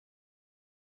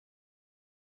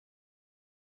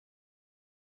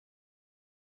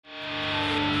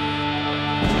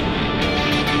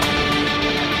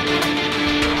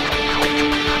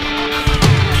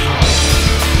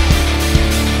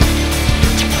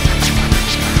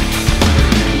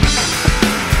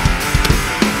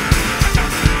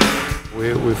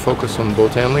focus on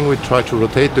boat handling. We try to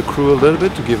rotate the crew a little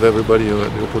bit to give everybody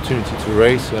the opportunity to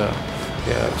race, to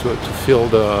feel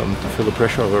the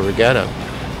pressure of a regatta.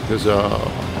 Because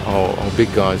our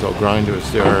big guys, our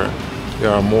grinders, they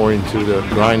are more into the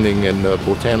grinding and the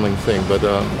boat handling thing. But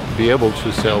be able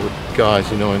to sail with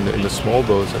guys, in the small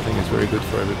boats, I think is very good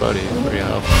for everybody. It's very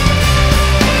helpful.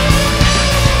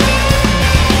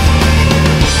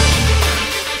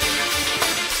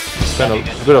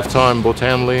 Spent a bit of time boat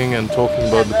handling and talking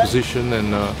about the position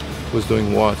and who's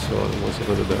doing what, so it was a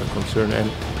little bit of concern.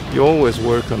 And you always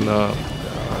work on the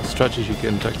strategic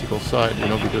and tactical side,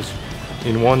 because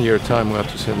in 1 year time we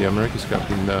have to sail the America's Cup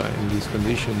in this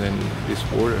condition and this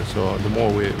water. So the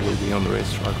more we will be on the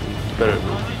racetrack, the better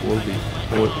it will be.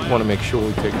 And we want to make sure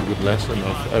we take a good lesson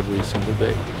of every single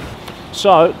day.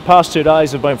 So past 2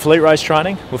 days have been fleet race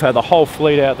training. We've had the whole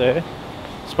fleet out there.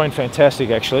 It's been fantastic,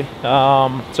 actually.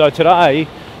 So today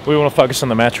we want to focus on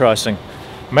the match racing.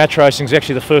 Match racing is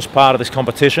actually the first part of this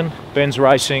competition. Ben's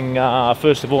racing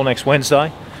first of all next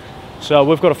Wednesday. So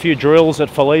we've got a few drills that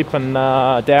Philippe and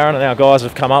Darren and our guys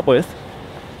have come up with.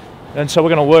 And so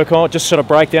we're going to work on it, just sort of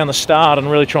break down the start and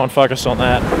really try and focus on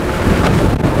that.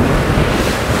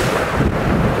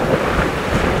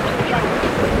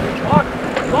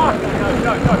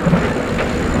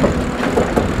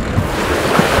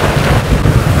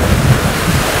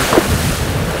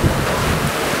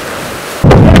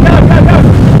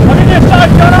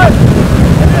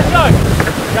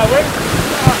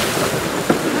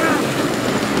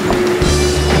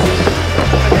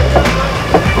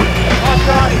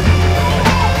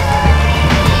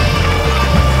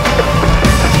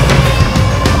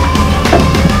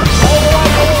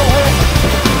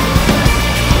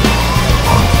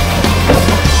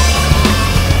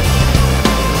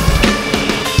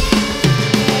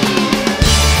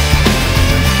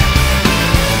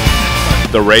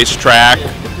 The racetrack,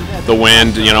 the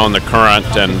wind, and the current,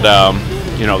 and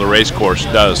the race course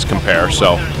does compare.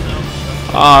 So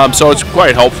it's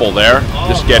quite helpful there.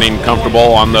 Just getting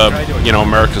comfortable on the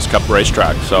America's Cup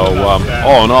racetrack. So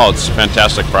all in all, it's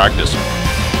fantastic practice.